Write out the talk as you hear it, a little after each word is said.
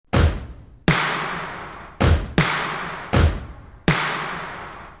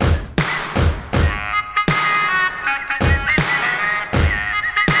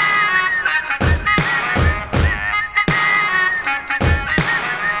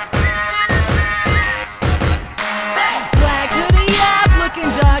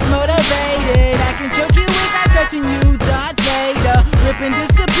ripping,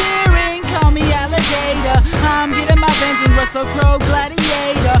 disappearing, call me alligator. I'm getting my vengeance, Russell Crowe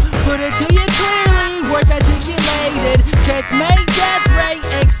gladiator. Put it to you clearly, words articulated. Checkmate, death ray,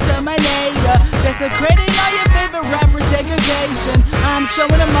 exterminator. Desecrating all your favorite rappers, segregation. I'm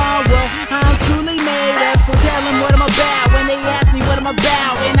showing them all what I'm truly made of. So tell them what I'm about when they ask me what I'm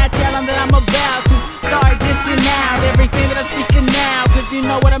about. And I tell them that I'm about to start dishing out everything that I'm speaking now, cause you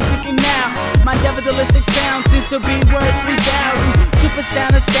know what I'm thinking now. My neverthelestic sound seems to be worth 3,000. Super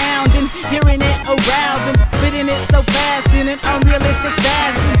sound astounding, hearing it arousing. Spitting it so fast in an unrealistic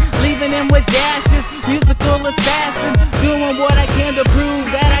fashion. Leaving him with gashes, musical assassin. Doing what I can to prove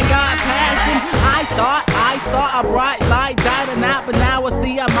that I got passion. I thought I saw a bright light, died or not, but now I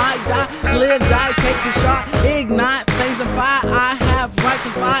see I might die. Live, die, take the shot, ignite, flames and fire. I have right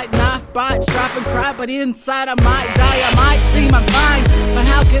to fight, knife, bite, strife and cry, but inside I might die. I might seem I'm fine, but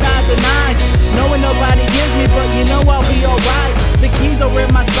how could I deny? Knowing nobody hears me, but you know I'll be alright. The keys are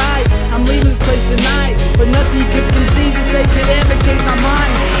in my sight, I'm leaving this place tonight, but nothing you could conceive to say could ever change my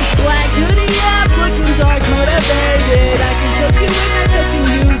mind. Black hoodie up, looking dark, motivated. I can choke you without touching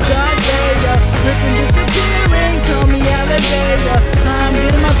you, dark Vega. Ripping, disappearing, call me alligator. I'm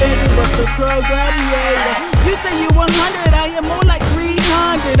getting my vengeance, Russell Crowe gladiator. You say you 100, I am more like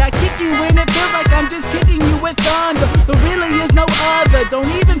 300. I kick you when it feels like I'm just kicking you with thunder. There really is no other, don't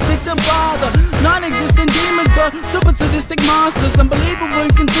even think to bother. Non-existent demons, but super sadistic monsters. Unbelievable,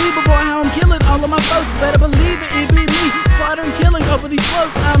 inconceivable how I'm killing all of my foes. Better believe it be me, slaughtering, killing over these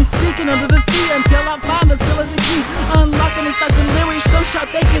flows. I'm seeking under the sea until I find the skill of the key. Unlocking and stocking lyrics so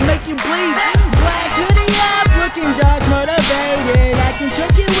sharp they can make you bleed. Black hoodie up, looking dark, motivated. I can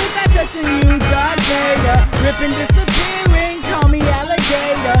choke you without touching you, dark Vega. Ripping, disappearing, call me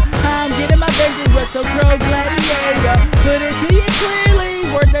alligator. I'm getting my vengeance, Russell Crowe gladiator. Put it to you clearly,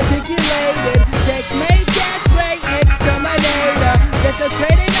 words articulated. Checkmate, death ray, exterminator.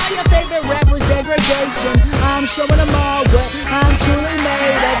 Desecrating all your favorite rappers, segregation. I'm showing them all what I'm truly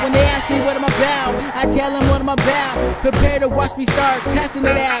made of. When they ask me what I'm about, I tell them what I'm about. Prepare to watch me start casting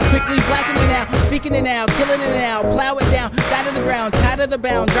it out, quickly blacking it out, speaking it out, killing it out, plow it down, down to the ground, tired of the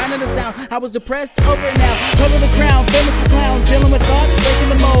bound, drowning the sound. I was depressed, over and out, total the crown, famous for clown, dealing with thoughts, breaking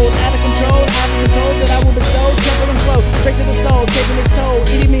the mold, out of control. I've been told that I will bestow, temple and flow, straight to the soul, taking its toll,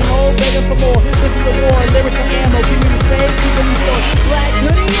 eating me whole, begging for more. This is the war, lyrics are ammo, keep me safe, keeping me sore. Black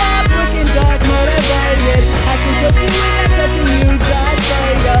hoodie up, looking dark, motivated. I can choke you without touching you, dark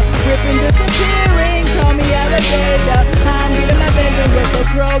Vega. Ripping, disappearing, call me alligator. I'm getting my vengeance, Russell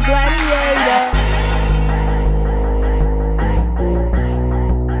Crowe gladiator.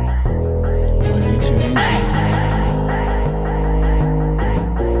 What are you tuning to?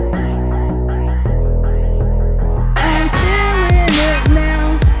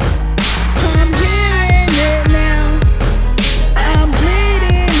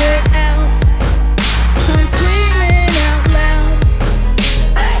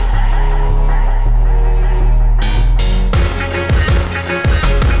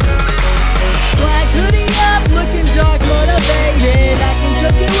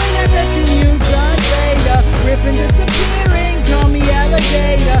 Ripping, disappearing, call me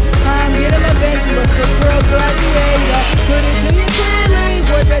alligator. I'm getting my vengeance, Russell Crowe gladiator. Put it to you clearly,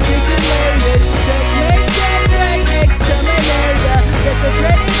 words articulated. Checkmate, death ray, exterminator.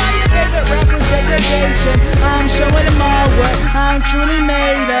 Desecrating all your favorite rappers, degradation. I'm showing them all what I'm truly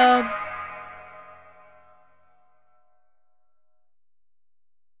made of.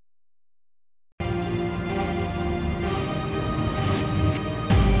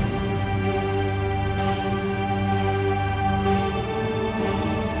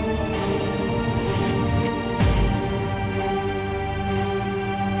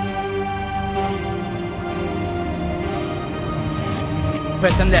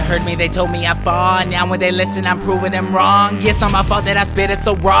 Person that hurt me, they told me I fall. Now when they listen, I'm proving them wrong. It's not my fault that I spit it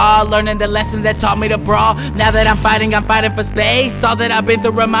so raw. Learning the lesson that taught me to brawl. Now that I'm fighting for space. All that I've been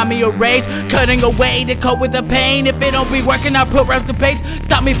through remind me of rage. Cutting away to cope with the pain. If it don't be working, I'll put reps to page.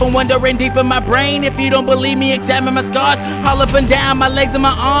 Stop me from wandering deep in my brain. If you don't believe me, examine my scars. All up and down, my legs and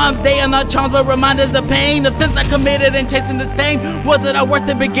my arms. They are not charms, but reminders of pain. Of since I committed and chasing this fame. Was it all worth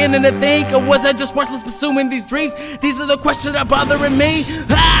the beginning to think? Or was I just worthless pursuing these dreams? These are the questions that are bothering me.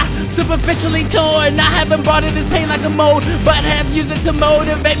 superficially torn. I haven't brought it as pain like a mold, but have used it to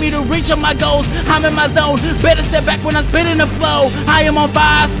motivate me to reach on my goals. I'm in my zone, better step back when I'm spitting the flow. I am on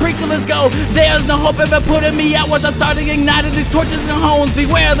fire, sprinklers go. There's no hope ever putting me out once I started igniting these torches and homes.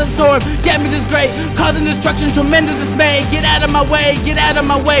 Beware of the storm, damage is great, causing destruction, tremendous dismay. Get out of my way, get out of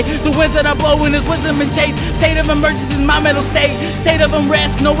my way. The winds that are blowing is wisdom and shades. State of emergency is my mental state. State of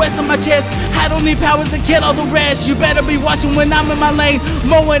unrest, no rest on my chest. I don't need powers to kill all the rest. You better be watching when I'm in my lane,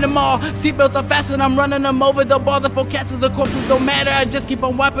 mowing them all. Seatbelts are fastened, I'm running them over the bar. The forecast of the corpses don't matter. I just keep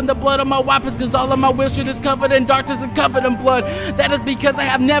on wiping the blood on my wipers, cause all of my windshield is covered in darkness and covered in blood. That is because I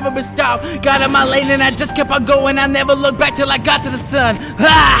have never been stopped. Got in my lane and I just kept on going. I never looked back till I got to the sun.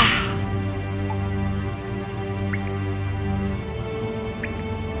 Ah!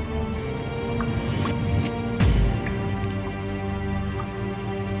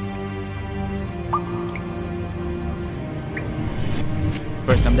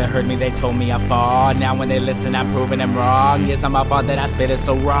 First time they heard me, they told me I fall. Now when they listen, I'm proving them wrong. It's not my fault that I spit it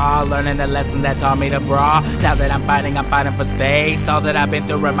so raw. Learning the lesson that taught me to brawl. Now that I'm fighting for space. All that I've been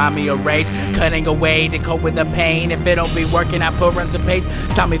through remind me of rage. Cutting away to cope with the pain. If it don't be working, I put runs of pace.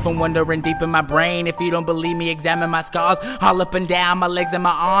 Stop me from wondering deep in my brain. If you don't believe me, examine my scars. All up and down, my legs and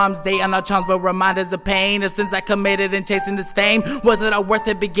my arms. They are not charms but reminders of pain. If since I committed in chasing this fame, was it all worth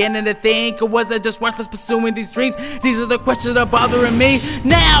it beginning to think? Or was it just worthless pursuing these dreams? These are the questions that are bothering me.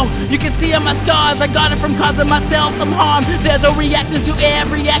 Now, you can see on my scars, I got it from causing myself some harm. There's a reaction to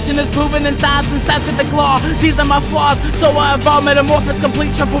every action that's proven in science and scientific law. These are my flaws, so I evolve, metamorphosis,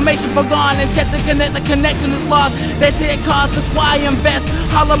 complete transformation forgone. Intent to connect, the connection is lost. They say it costs, that's why I invest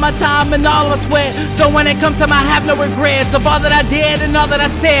all of my time and all of my sweat. So when it comes to I have no regrets of all that I did and all that I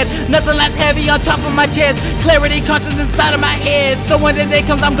said. Nothing less heavy on top of my chest. Clarity, conscience inside of my head. So when the day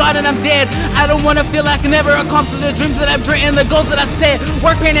comes, I'm gone and I'm dead. I don't wanna feel like I never accomplished the dreams that I've dreamed, the goals that I set.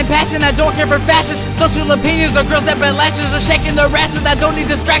 Work, pain, and passion, I don't care for fashions. Social opinions or girls that wear lashes or shaking their asses. I don't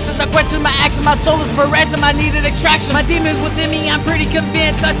need distractions, I question my action. My soul is for ransom, I need an extraction. My demons within me, I'm pretty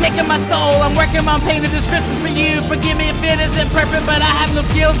convinced. I'm taking my soul, I'm working on painting descriptions for you. Forgive me if it isn't perfect, but I have no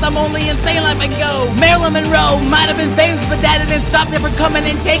skills. I'm only insane like I go. Marilyn Monroe might have been famous, but that didn't stop them from coming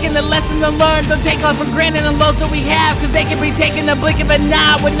and taking the lesson and learn. Don't take off for granted and loads that we have, cause they can be taken a blink of an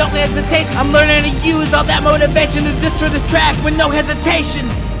eye with no hesitation. I'm learning to use all that motivation to destroy this track with no hesitation.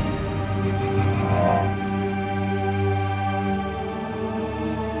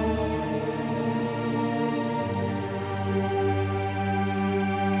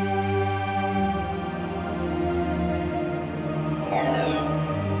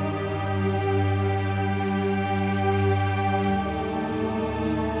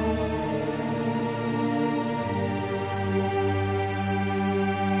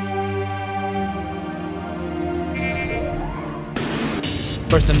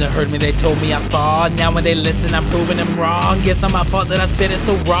 First time they heard me, they told me I fall. Now when they listen, I'm proving them wrong. It's not my fault that I spit it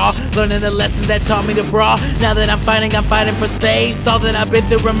so raw. Learning the lessons that taught me to brawl. Now that I'm fighting for space. All that I've been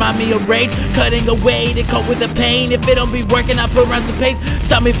through remind me of rage. Cutting away to cope with the pain. If it don't be working, I put rounds of pace.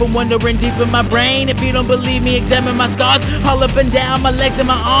 Stop me from wondering deep in my brain. If you don't believe me, examine my scars. All up and down, my legs and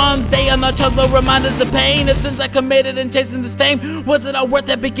my arms. They are not charms but reminders of pain. If since I committed in chasing this fame, was it all worth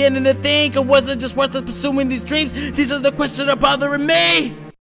it beginning to think? Or was it just worthless pursuing these dreams? These are the questions that are bothering me.